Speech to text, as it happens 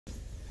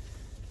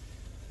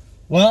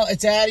Well,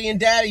 it's Addie and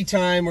Daddy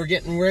time. We're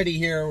getting ready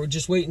here. We're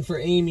just waiting for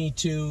Amy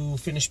to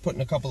finish putting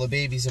a couple of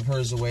babies of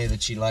hers away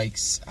that she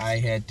likes. I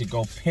had to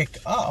go pick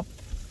up...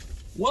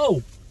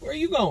 Whoa! Where are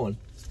you going?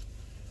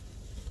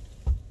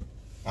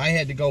 I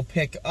had to go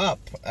pick up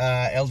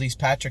LD's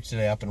Patrick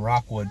today up in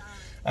Rockwood.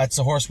 That's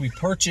the horse we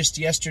purchased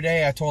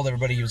yesterday. I told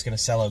everybody he was going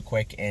to sell out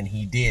quick, and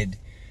he did.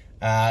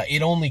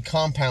 It only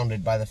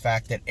compounded by the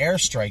fact that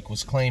Airstrike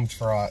was claimed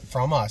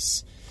from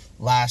us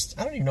last...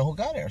 I don't even know who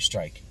got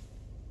Airstrike.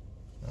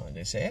 Oh, did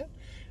I say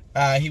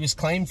it? He was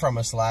claimed from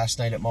us last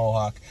night at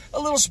Mohawk. A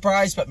little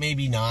surprised, but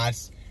maybe not.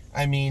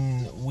 I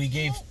mean, we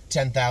gave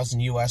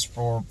 $10,000 US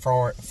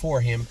for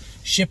him.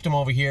 Shipped him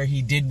over here.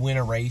 He did win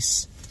a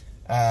race,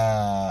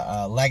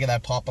 a leg of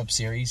that pop-up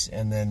series,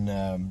 and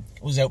then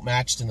was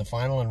outmatched in the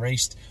final and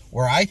raced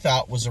where I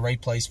thought was the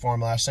right place for him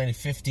last night at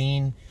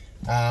 15.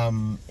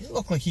 It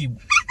looked like he...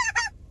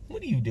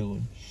 What are you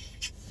doing?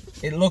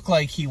 It looked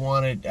like he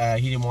wanted,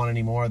 he didn't want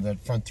any more of the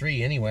front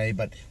three anyway,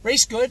 but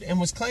raced good and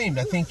was claimed.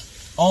 I think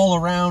all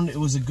around it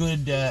was a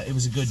good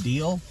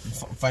deal.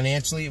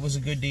 Financially, it was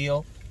a good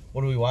deal.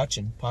 What are we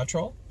watching? Paw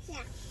Patrol?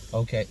 Yeah.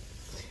 Okay.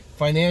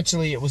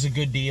 Financially, it was a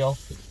good deal.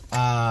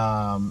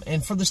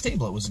 And for the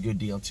stable, it was a good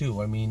deal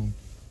too. I mean,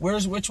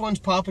 which one's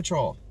Paw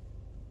Patrol?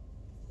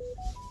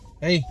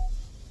 Hey.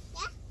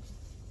 Yeah.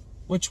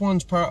 Which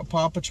one's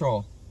Paw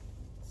Patrol?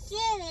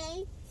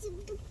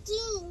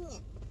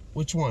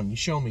 Which one? You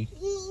show me.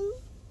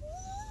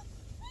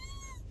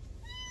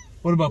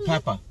 What about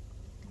Peppa?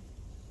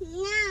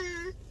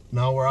 No.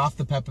 No, we're off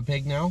the Peppa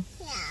Pig now?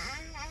 Yeah.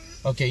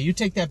 Okay, you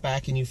take that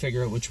back and you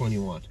figure out which one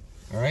you want.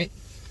 Alright?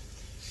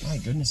 My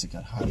goodness, it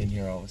got hot in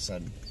here all of a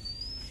sudden.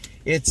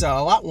 It's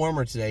a lot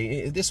warmer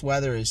today. This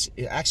weather is...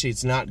 Actually,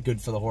 it's not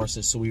good for the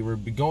horses, so we were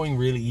going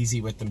really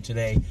easy with them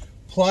today.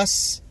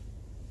 Plus,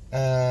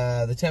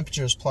 the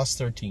temperature is plus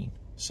 13.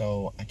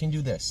 So, I can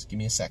do this. Give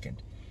me a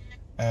second.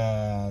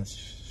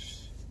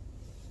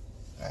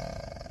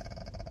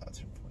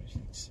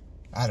 46.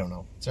 I don't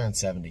know. It's around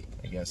 70,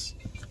 I guess.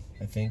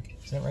 I think.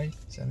 Is that right?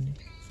 70?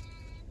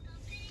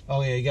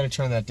 Oh, yeah, you got to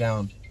turn that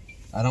down.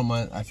 I don't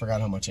mind. I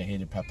forgot how much I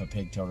hated Peppa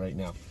Pig till right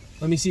now.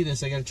 Let me see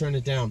this. I got to turn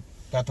it down.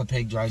 Peppa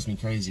Pig drives me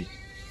crazy.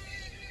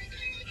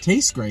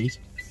 Tastes great,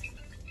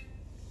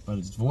 but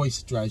its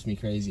voice drives me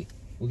crazy.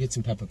 We'll get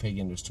some Peppa Pig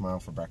into us tomorrow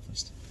for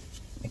breakfast.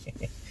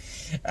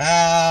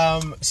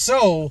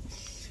 So...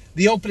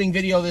 The opening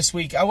video this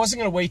week, I wasn't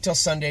going to wait till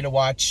Sunday to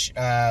watch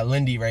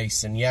Lindy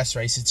race. And yes,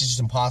 race, it's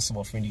just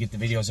impossible for me to get the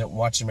videos out and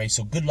watch them race.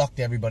 So good luck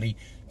to everybody.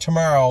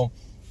 Tomorrow,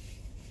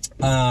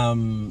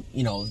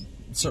 you know,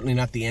 certainly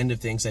not the end of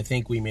things. I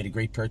think we made a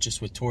great purchase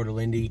with Tour de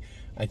Lindy.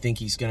 I think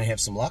he's going to have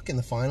some luck in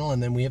the final.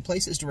 And then we have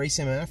places to race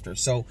him after.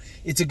 So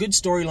it's a good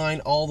storyline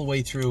all the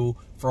way through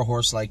for a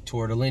horse like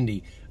Tour de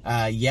Lindy.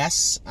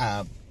 Yes,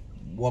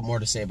 what more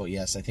to say about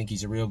Yes? I think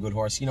he's a real good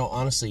horse. You know,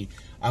 honestly,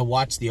 I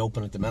watched the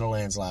Open at the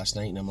Meadowlands last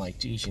night, and I'm like,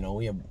 geez, you know,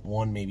 we have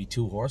one, maybe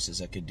two horses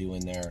that could do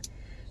in there.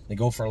 They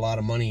go for a lot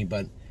of money,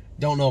 but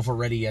don't know if we're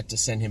ready yet to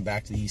send him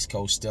back to the East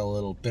Coast. Still a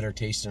little bitter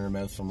taste in our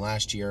mouth from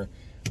last year,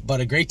 but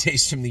a great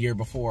taste from the year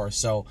before.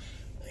 So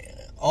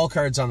all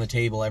cards on the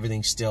table,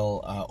 everything's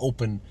still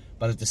open,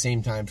 but at the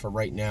same time, for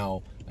right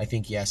now, I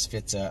think Yes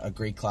fits a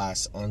great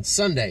class on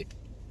Sunday.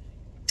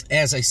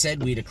 As I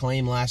said, we had a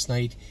claim last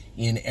night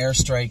in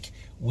Airstrike.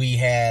 We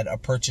had a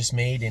purchase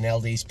made in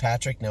LD's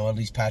Patrick. Now,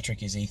 LD's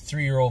Patrick is a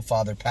 3-year-old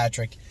father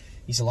Patrick.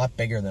 He's a lot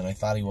bigger than I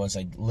thought he was.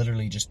 I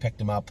literally just picked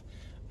him up.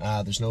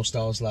 There's no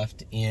stalls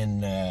left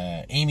in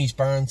Amy's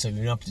barn, so we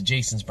went up to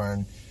Jason's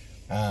barn,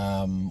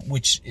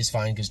 which is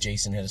fine because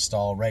Jason had a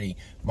stall ready.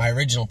 My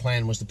original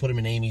plan was to put him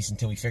in Amy's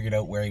until we figured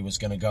out where he was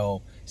going to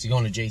go. Is he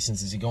going to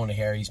Jason's? Is he going to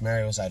Harry's,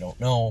 Mario's? I don't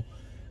know.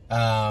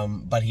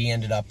 But he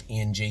ended up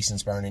in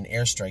Jason's barn in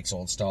Airstrike's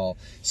old stall.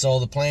 So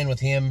the plan with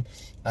him,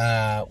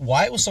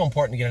 why it was so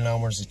important to get an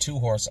Elmer as a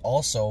 2-horse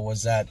also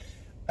was that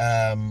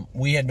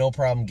we had no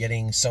problem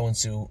getting So and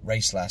Sue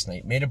raced last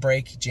night. Made a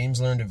break.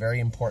 James learned a very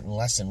important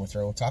lesson with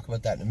her. We'll talk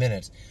about that in a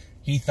minute.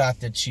 He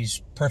thought that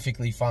she's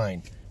perfectly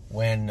fine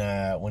when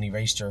he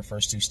raced her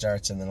first 2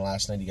 starts, and then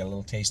last night he got a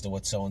little taste of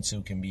what So and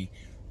Sue can be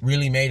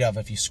really made of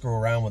if you screw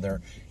around with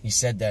her. He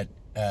said that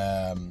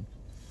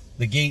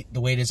the gate, the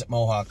way it is at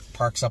Mohawk,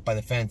 parks up by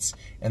the fence,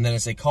 and then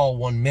as they call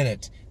 1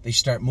 minute, they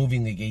start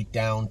moving the gate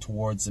down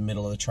towards the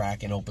middle of the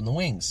track and open the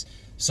wings.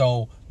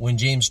 So when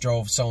James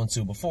drove So and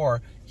Sue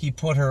before, he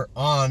put her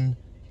on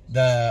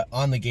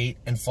the gate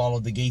and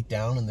followed the gate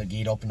down, and the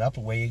gate opened up,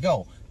 away you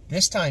go.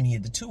 This time he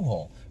had the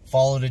 2-hole,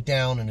 followed it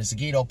down, and as the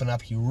gate opened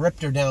up, he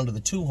ripped her down to the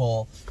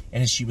 2-hole,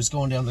 and as she was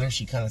going down there,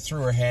 she kind of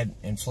threw her head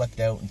and flipped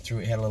out and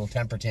had a little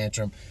temper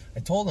tantrum. I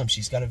told him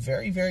she's got a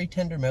very, very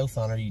tender mouth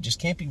on her. You just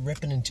can't be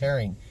ripping and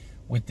tearing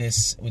with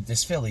this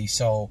filly.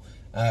 So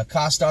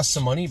cost us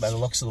some money by the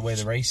looks of the way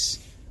the race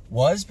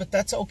was, but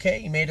that's okay.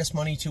 He made us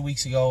money 2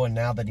 weeks ago, and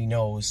now that he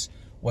knows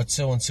what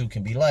So and Sue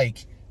can be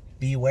like,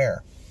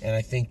 beware. And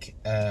I think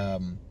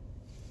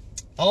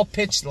I'll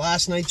pitch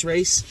last night's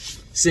race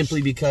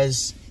simply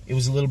because it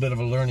was a little bit of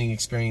a learning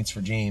experience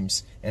for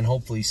James, and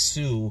hopefully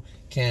Sue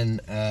can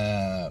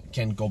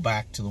go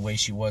back to the way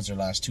she was her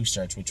last 2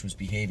 starts, which was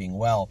behaving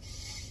well.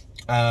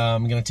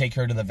 I'm going to take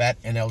her to the vet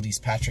and LD's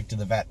Patrick to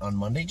the vet on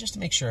Monday just to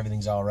make sure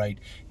everything's all right.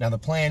 Now, the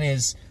plan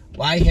is,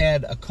 I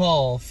had a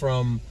call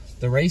from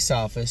the race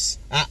office.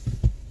 Are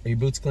your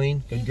boots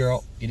clean? Good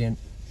girl. Get in.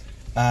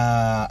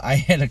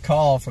 I had a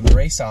call from the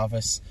race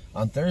office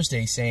on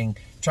Thursday saying,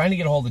 trying to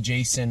get a hold of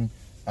Jason.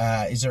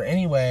 Is there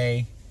any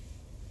way...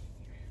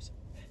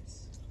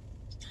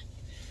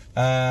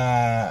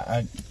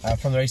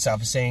 from the race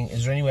office saying,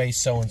 is there any way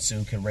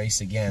so-and-so could race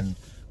again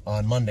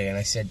on Monday? And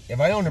I said, if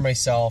I owned her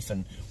myself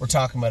and we're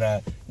talking about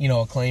a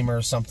claimer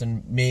or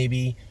something,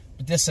 maybe,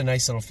 but this is a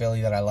nice little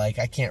filly that I like.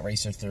 I can't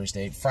race her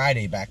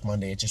Friday back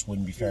Monday. It just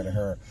wouldn't be fair to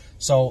her.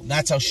 So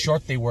that's how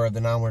short they were,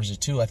 the non-winners of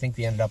 2. I think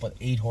they ended up with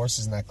 8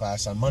 horses in that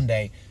class on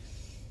Monday.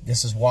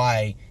 This is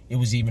why it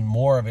was even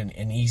more of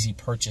an easy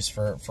purchase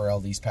for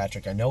LD's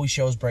Patrick. I know he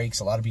shows breaks.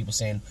 A lot of people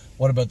saying,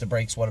 what about the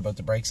breaks? What about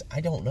the breaks? I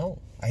don't know.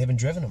 I haven't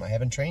driven him. I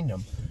haven't trained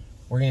him.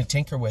 We're going to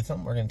tinker with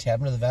him. We're going to tab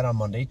him to the vet on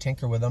Monday,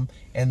 tinker with him,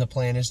 and the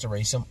plan is to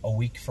race him a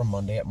week from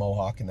Monday at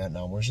Mohawk in that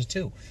non-winners of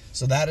 2.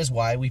 So that is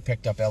why we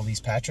picked up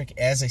LD's Patrick.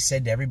 As I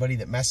said to everybody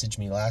that messaged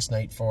me last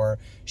night for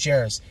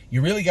shares,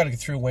 you really got to get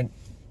through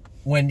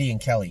Wendy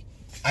and Kelly.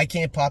 I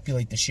can't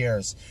populate the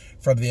shares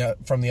from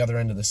the other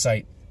end of the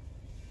site.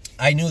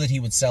 I knew that he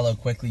would sell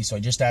out quickly, so I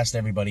just asked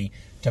everybody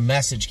to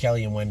message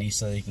Kelly and Wendy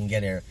so they can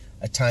get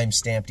a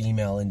time-stamped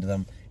email into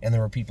them, and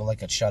there were people that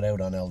got shut out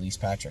on LD's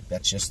Patrick.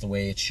 That's just the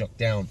way it shook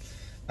down.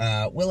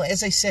 Well,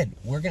 as I said,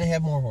 we're going to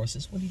have more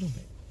horses. What are you doing,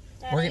 babe?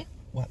 Daddy,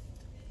 what?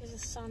 there's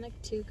a Sonic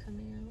 2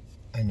 coming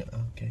out. I know,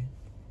 okay.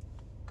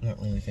 I don't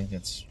really think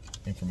that's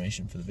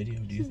information for the video,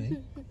 do you think?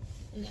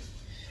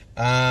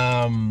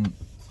 No.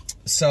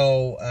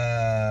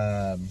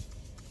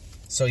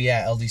 So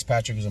yeah, LD's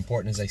Patrick is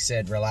important. As I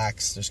said,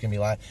 relax. There's going to be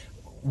a lot.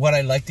 What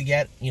I'd like to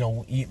get,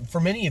 for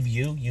many of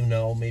you,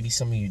 maybe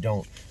some of you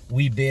don't,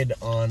 we bid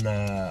on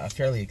a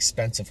fairly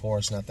expensive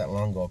horse not that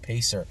long ago, a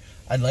Pacer.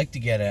 I'd like to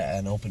get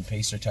an open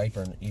Pacer type,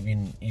 or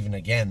even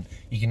again,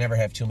 you can never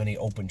have too many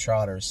open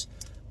trotters.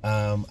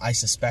 I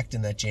suspect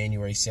in that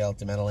January sale at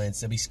the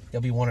Meadowlands,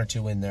 there'll be 1 or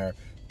 2 in there,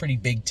 pretty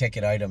big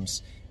ticket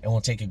items, and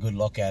we'll take a good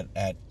look at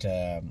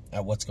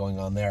what's going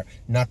on there.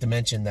 Not to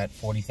mention that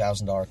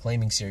 $40,000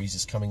 claiming series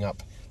is coming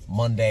up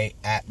Monday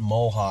at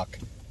Mohawk.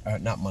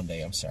 Not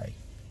Monday, I'm sorry.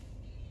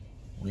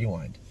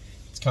 Rewind.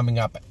 It's coming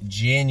up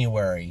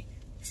January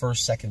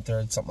 1st, 2nd,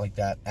 3rd, something like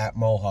that, at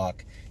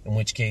Mohawk. In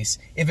which case,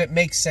 if it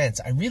makes sense,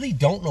 I really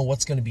don't know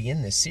what's going to be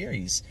in this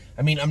series.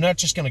 I mean, I'm not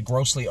just going to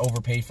grossly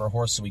overpay for a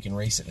horse so we can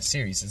race it in a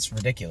series. It's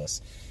ridiculous.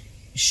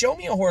 Show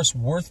me a horse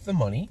worth the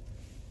money,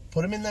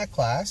 put him in that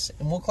class,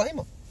 and we'll claim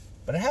him.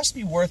 But it has to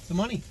be worth the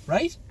money,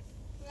 right?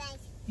 Right.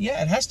 Yeah,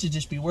 it has to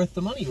just be worth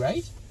the money,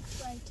 right?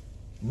 Right.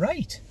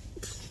 Right.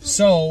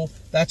 So,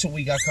 that's what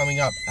we got coming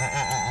up.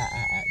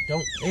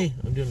 Hey,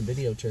 I'm doing a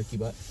video, turkey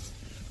butt.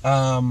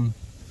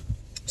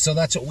 So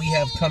that's what we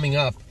have coming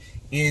up,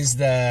 is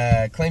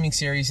the claiming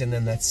series and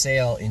then that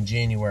sale in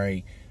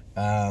January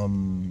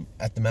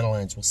at the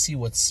Meadowlands. We'll see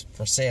what's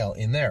for sale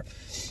in there.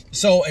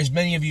 So, as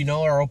many of you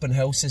know, our open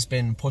house has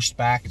been pushed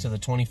back to the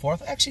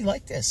 24th. I actually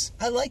like this.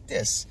 I like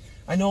this.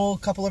 I know a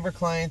couple of our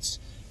clients,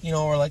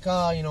 are like,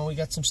 we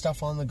got some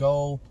stuff on the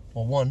go.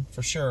 Well, one,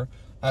 for sure.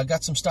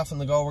 Got some stuff on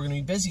the go. We're going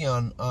to be busy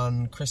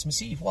on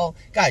Christmas Eve. Well,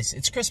 guys,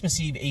 it's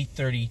Christmas Eve,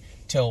 8:30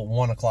 till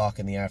 1 o'clock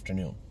in the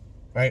afternoon,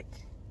 right?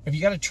 If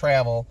you got to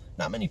travel,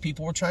 not many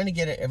people. We're trying to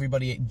get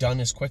everybody done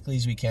as quickly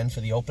as we can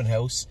for the open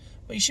house.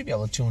 But you should be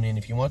able to tune in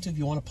if you want to. If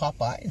you want to pop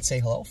by and say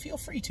hello, feel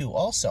free to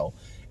also.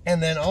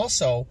 And then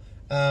also,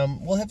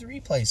 we'll have the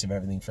replays of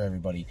everything for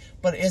everybody.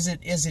 But as it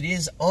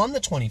is on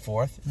the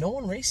 24th, no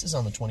one races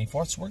on the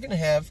 24th, so we're going to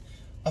have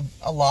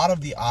a lot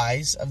of the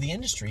eyes of the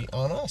industry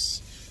on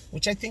us,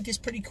 which I think is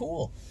pretty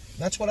cool.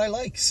 That's what I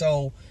like.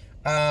 So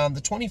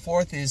the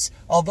 24th is,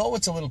 although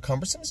it's a little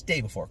cumbersome, it's the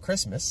day before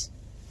Christmas.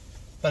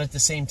 But at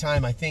the same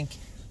time, I think...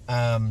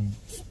 Dad,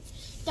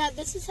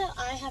 this is how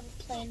I have it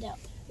planned out.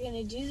 We're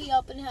going to do the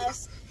open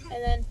house,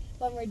 and then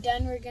when we're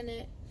done, we're going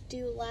to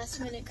do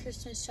last-minute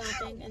Christmas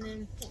shopping, and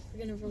then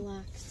we're going to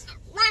relax.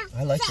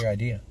 I like your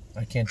idea.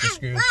 I can't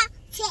disagree with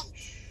you.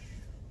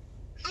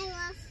 I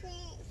love fish.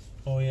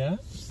 Oh, yeah?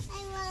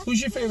 Who's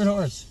your favorite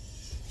horse?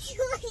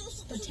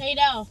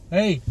 Potato.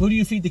 Hey, who do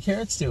you feed the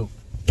carrots to?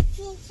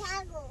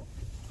 Tiago.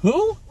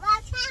 Who?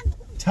 Why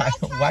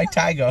Tiago? I like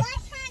potato.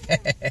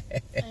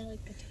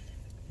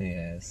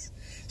 Yes.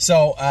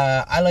 So,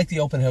 I like the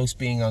open house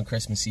being on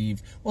Christmas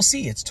Eve. We'll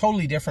see. It's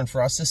totally different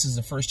for us. This is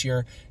the first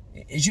year.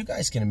 As you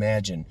guys can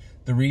imagine,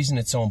 the reason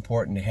it's so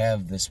important to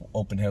have this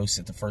open house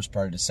at the first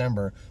part of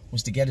December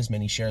was to get as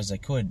many shares as I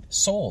could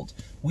sold.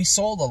 We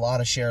sold a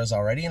lot of shares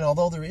already, and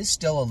although there is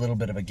still a little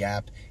bit of a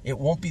gap, it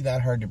won't be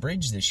that hard to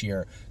bridge this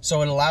year.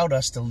 So it allowed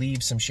us to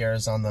leave some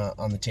shares on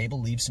the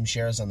table, leave some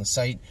shares on the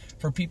site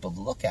for people to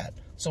look at.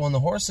 So when the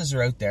horses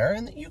are out there,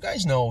 and you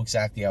guys know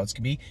exactly how it's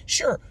going to be,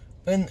 sure,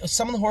 And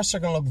some of the horses are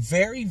going to look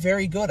very,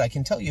 very good. I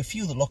can tell you a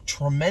few that look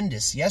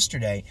tremendous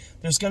yesterday.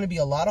 There's going to be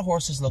a lot of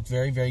horses that look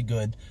very, very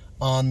good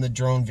on the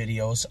drone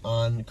videos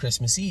on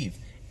Christmas Eve.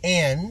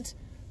 And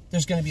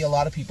there's going to be a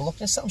lot of people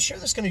looking at some. I'm sure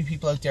there's going to be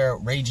people out there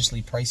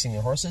outrageously pricing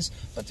their horses,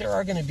 but there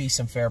are going to be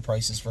some fair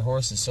prices for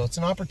horses. So it's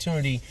an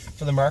opportunity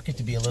for the market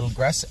to be a little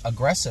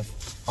aggressive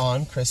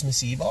on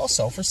Christmas Eve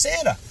also for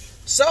Santa.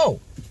 So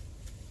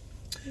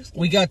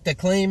we got the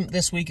claim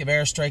this week of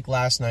Airstrike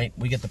last night.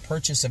 We get the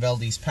purchase of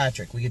LD's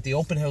Patrick. We get the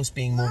open house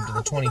being moved to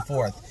the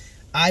 24th.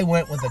 I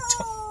went with a...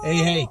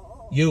 Hey,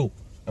 you.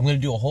 I'm going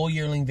to do a whole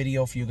yearling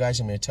video for you guys.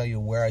 I'm going to tell you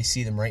where I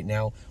see them right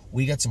now.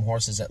 We got some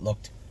horses that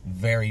looked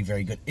very,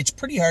 very good. It's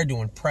pretty hard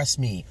to impress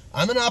me.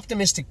 I'm an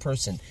optimistic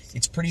person.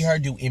 It's pretty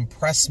hard to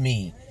impress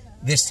me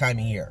this time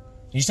of year.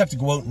 You just have to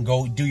go out and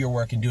go do your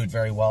work and do it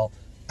very well.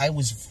 I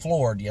was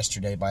floored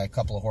yesterday by a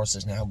couple of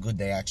horses and how good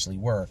they actually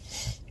were.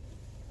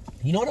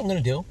 You know what I'm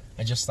going to do?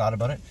 I just thought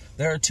about it.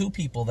 There are two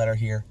people that are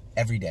here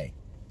every day.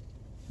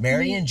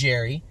 Mary and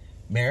Jerry.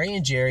 Mary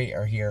and Jerry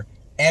are here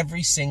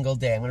every single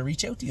day. I'm going to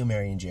reach out to you,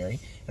 Mary and Jerry,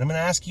 and I'm going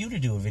to ask you to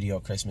do a video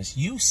at Christmas.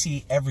 You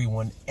see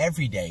everyone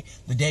every day.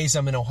 The days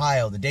I'm in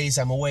Ohio, the days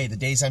I'm away, the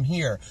days I'm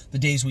here, the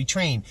days we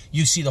train.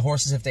 You see the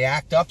horses if they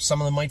act up.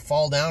 Some of them might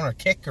fall down or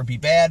kick or be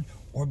bad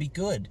or be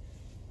good,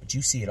 but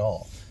you see it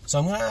all. So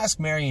I'm going to ask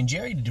Mary and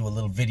Jerry to do a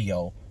little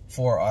video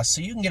for us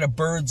so you can get a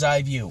bird's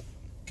eye view.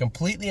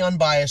 Completely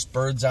unbiased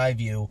bird's eye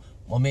view.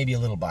 Well, maybe a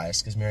little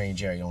biased because Mary and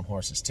Jerry own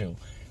horses too.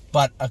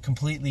 But a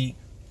completely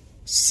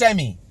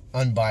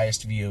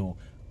semi-unbiased view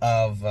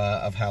of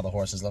how the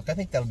horses look. I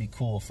think that'll be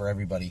cool for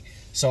everybody.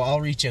 So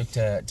I'll reach out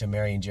to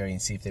Mary and Jerry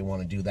and see if they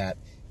want to do that.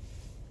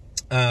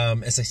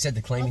 As I said,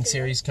 the claiming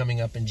series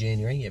coming up in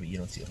January. Yeah, but you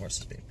don't see the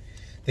horses, babe.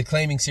 The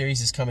claiming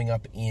series is coming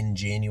up in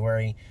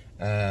January.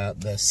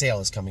 The sale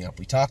is coming up.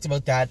 We talked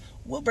about that.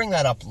 We'll bring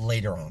that up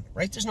later on,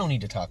 right? There's no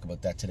need to talk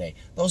about that today.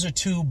 Those are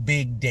two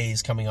big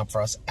days coming up for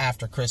us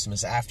after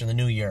Christmas, after the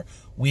New Year.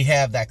 We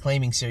have that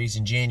claiming series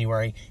in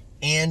January,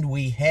 and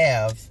we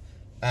have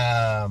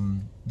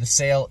the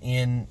sale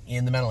in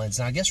the Meadowlands.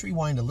 Now, I guess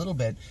rewind a little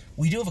bit.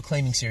 We do have a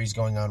claiming series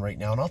going on right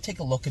now, and I'll take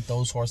a look at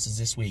those horses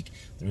this week.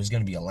 There's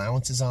going to be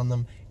allowances on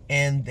them,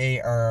 and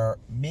they are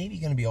maybe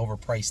going to be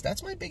overpriced.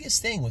 That's my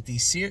biggest thing with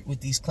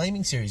these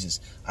claiming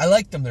series. I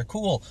like them. They're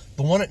cool.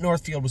 The one at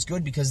Northfield was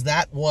good because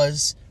that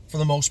was, for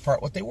the most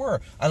part, what they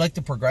were. I like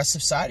the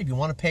progressive side. If you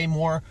want to pay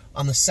more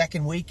on the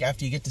second week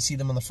after you get to see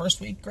them on the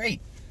first week,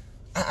 great.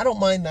 I don't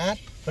mind that.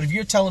 But if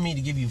you're telling me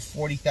to give you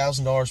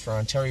 $40,000 for an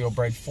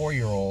Ontario-bred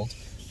 4-year-old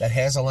that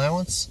has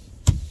allowance,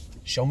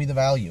 show me the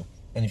value.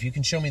 And if you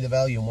can show me the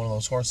value in one of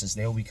those horses,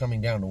 they will be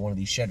coming down to one of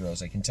these shed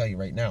rows, I can tell you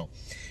right now.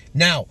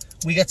 Now,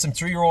 we got some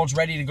 3-year-olds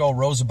ready to go.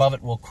 Rose Above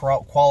It will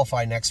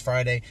qualify next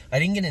Friday. I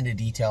didn't get into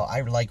detail.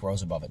 I like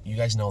Rose Above It. You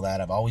guys know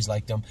that. I've always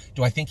liked him.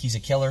 Do I think he's a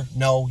killer?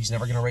 No, he's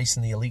never going to race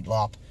in the Elite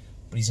Lop,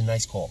 but he's a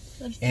nice colt.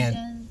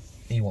 And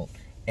he won't.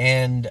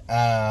 And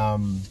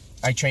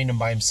I trained him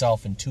by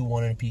himself in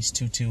 2-1 and a piece,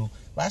 2-2.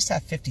 Last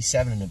half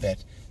 57 and a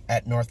bit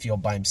at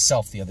Northfield by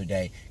himself the other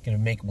day. Going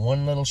to make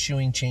one little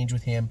shoeing change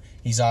with him.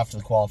 He's off to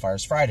the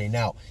qualifiers Friday.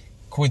 Now,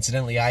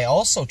 coincidentally, I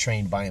also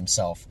trained by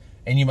himself.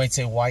 And you might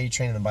say, why are you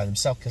training them by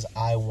themselves? Because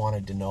I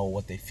wanted to know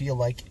what they feel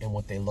like and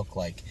what they look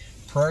like.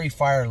 Prairie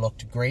Fire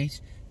looked great.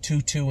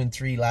 2-2 and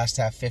 3, last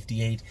half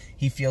 58.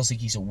 He feels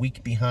like he's a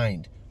week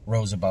behind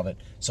Rose Above It.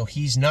 So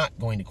he's not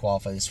going to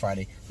qualify this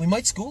Friday. We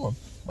might school him.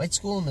 Might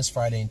school him this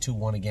Friday in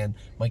 2-1 again.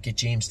 Might get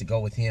James to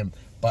go with him.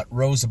 But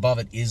Rose Above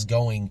It is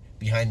going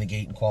behind the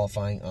gate and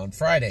qualifying on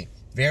Friday.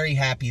 Very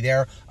happy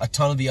there. A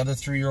ton of the other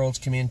 3-year-olds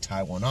come in.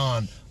 Taiwan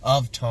On,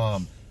 Of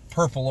Tom,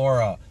 Purple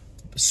Aura,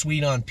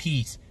 Sweet on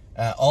Pete.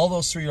 All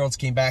those 3-year-olds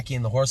came back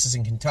in. The horses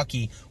in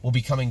Kentucky will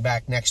be coming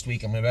back next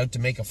week. I'm about to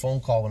make a phone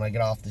call when I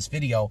get off this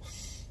video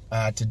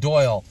to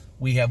Doyle.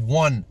 We have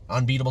one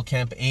Unbeatable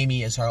Kemp.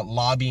 Amy is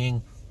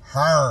lobbying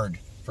hard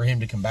for him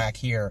to come back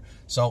here.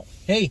 So,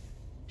 hey,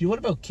 what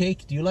about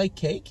Cake? Do you like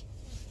Cake?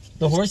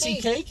 The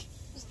horsey Cake?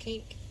 It's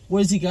Cake.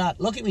 What has he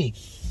got? Look at me.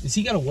 Has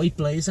he got a white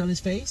blaze on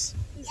his face?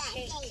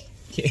 Cake.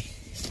 Cake.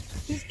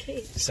 He's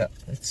Cake. So,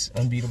 it's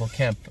Unbeatable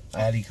Kemp.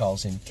 Addie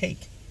calls him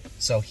Cake.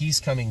 So, he's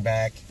coming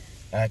back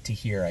to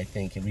here, I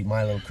think. It'll be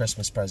my little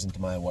Christmas present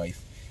to my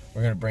wife.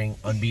 We're going to bring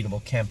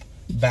Unbeatable Kemp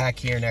back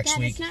here next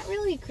week. It's not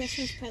really a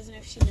Christmas present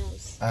if she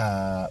knows.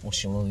 Well,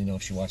 she'll only know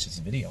if she watches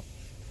the video.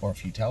 Or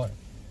if you tell her.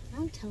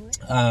 I'll tell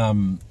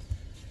her.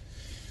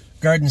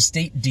 Garden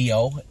State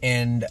Dio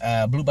and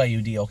Blue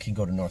Bayou Dio can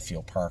go to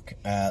Northfield Park.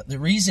 The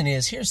reason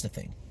is, here's the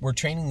thing. We're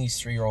training these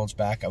 3-year-olds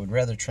back. I would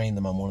rather train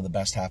them on one of the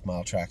best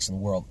half-mile tracks in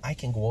the world. I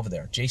can go over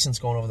there. Jason's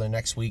going over there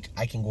next week.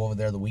 I can go over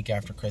there the week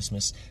after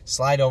Christmas.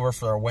 Slide over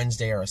for a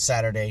Wednesday or a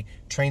Saturday.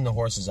 Train the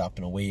horses up,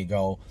 and away you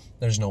go.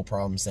 There's no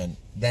problems then.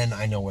 Then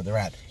I know where they're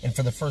at. And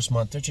for the first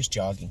month, they're just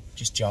jogging.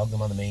 Just jog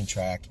them on the main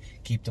track.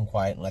 Keep them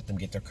quiet and let them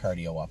get their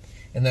cardio up.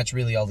 And that's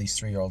really all these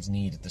 3-year-olds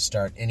need at the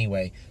start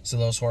anyway. So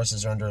those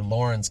horses are under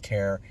Lauren's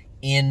care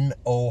in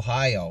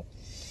Ohio.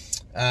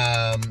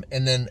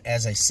 And then,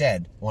 as I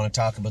said, want to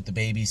talk about the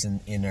babies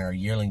in our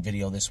yearling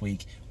video this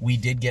week. We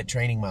did get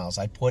training miles.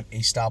 I put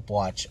a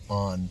stopwatch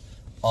on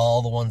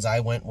all the ones I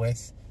went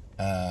with.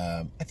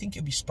 I think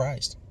you'll be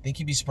surprised. I think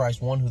you'd be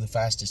surprised, one, who the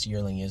fastest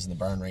yearling is in the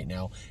barn right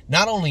now.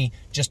 Not only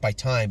just by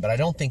time, but I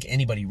don't think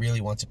anybody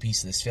really wants a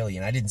piece of this filly,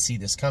 and I didn't see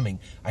this coming.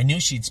 I knew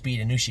she'd speed,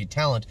 I knew she'd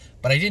talent,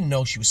 but I didn't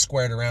know she was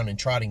squared around and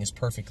trotting as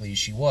perfectly as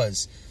she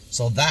was.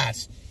 So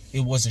that,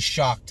 it was a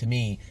shock to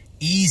me.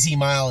 Easy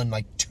mile in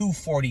like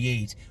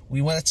 2:48.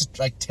 We went to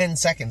like 10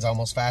 seconds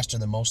almost faster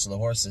than most of the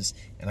horses,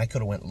 and I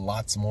could have went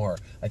lots more.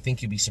 I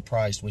think you'd be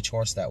surprised which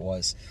horse that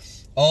was.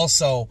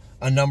 Also,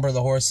 a number of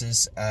the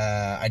horses,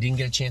 I didn't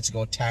get a chance to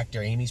go with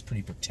Tactor. Amy's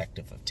pretty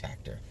protective of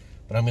Tactor,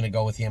 but I'm going to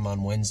go with him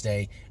on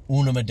Wednesday.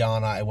 Una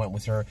Madonna, I went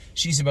with her.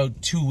 She's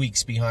about 2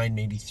 weeks behind,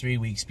 maybe 3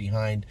 weeks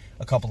behind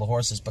a couple of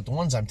horses, but the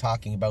ones I'm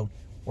talking about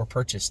were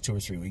purchased 2 or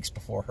 3 weeks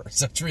before her,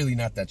 so it's really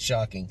not that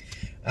shocking.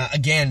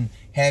 Again,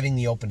 having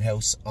the open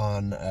house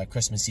on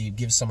Christmas Eve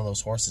gives some of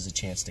those horses a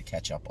chance to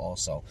catch up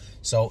also.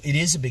 So it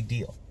is a big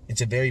deal.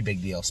 It's a very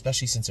big deal,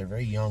 especially since they're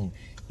very young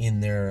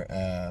in their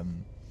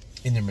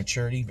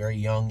maturity, very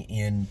young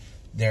in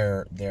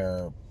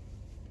their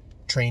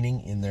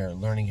training, in their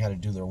learning how to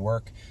do their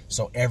work.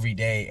 So every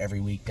day, every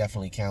week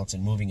definitely counts,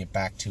 and moving it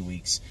back 2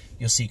 weeks,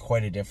 you'll see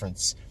quite a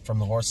difference from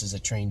the horses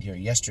that trained here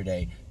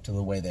yesterday to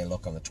the way they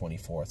look on the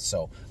 24th.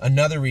 So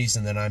another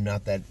reason that I'm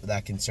not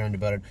that concerned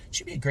about it. It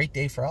should be a great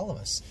day for all of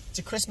us. It's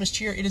a Christmas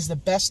cheer. It is the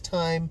best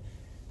time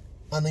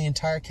on the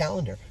entire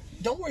calendar.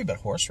 Don't worry about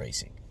horse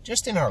racing,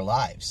 just in our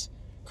lives.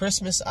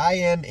 Christmas, I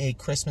am a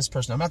Christmas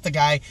person. I'm not the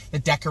guy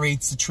that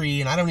decorates the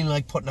tree, and I don't even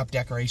like putting up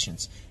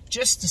decorations.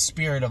 Just the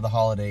spirit of the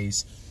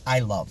holidays, I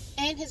love.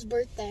 And his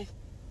birthday.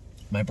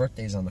 My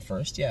birthday's on the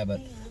 1st, yeah,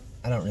 but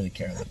I don't really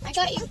care that much.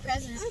 I got you a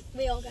present.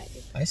 We all got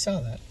you. I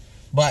saw that.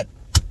 But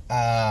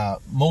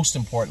most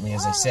importantly,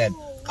 as I said,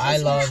 I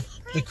love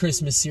the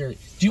Christmas series.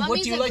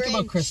 What do you like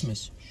about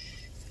Christmas?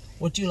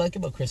 What do you like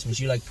about Christmas?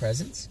 You like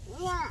presents?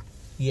 Yeah.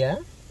 Yeah?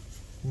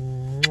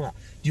 Mwah.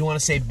 Do you want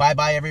to say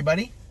bye-bye,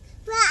 everybody?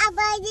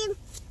 Bye-bye.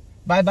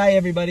 Bye-bye,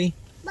 everybody.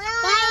 Bye.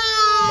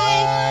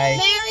 Bye.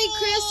 Merry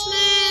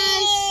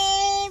Christmas.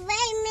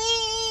 Bye,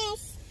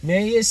 Miss.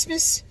 Merry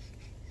Christmas?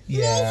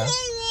 Yeah.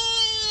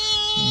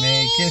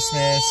 Merry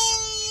Christmas.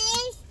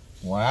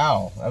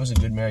 Wow, that was a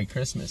good Merry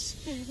Christmas.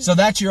 So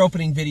that's your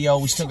opening video.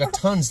 We still got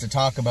tons to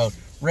talk about.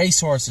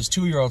 Racehorses,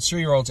 2-year-olds,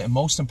 3-year-olds, and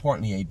most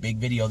importantly, a big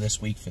video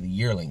this week for the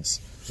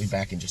yearlings. We'll be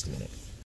back in just a minute.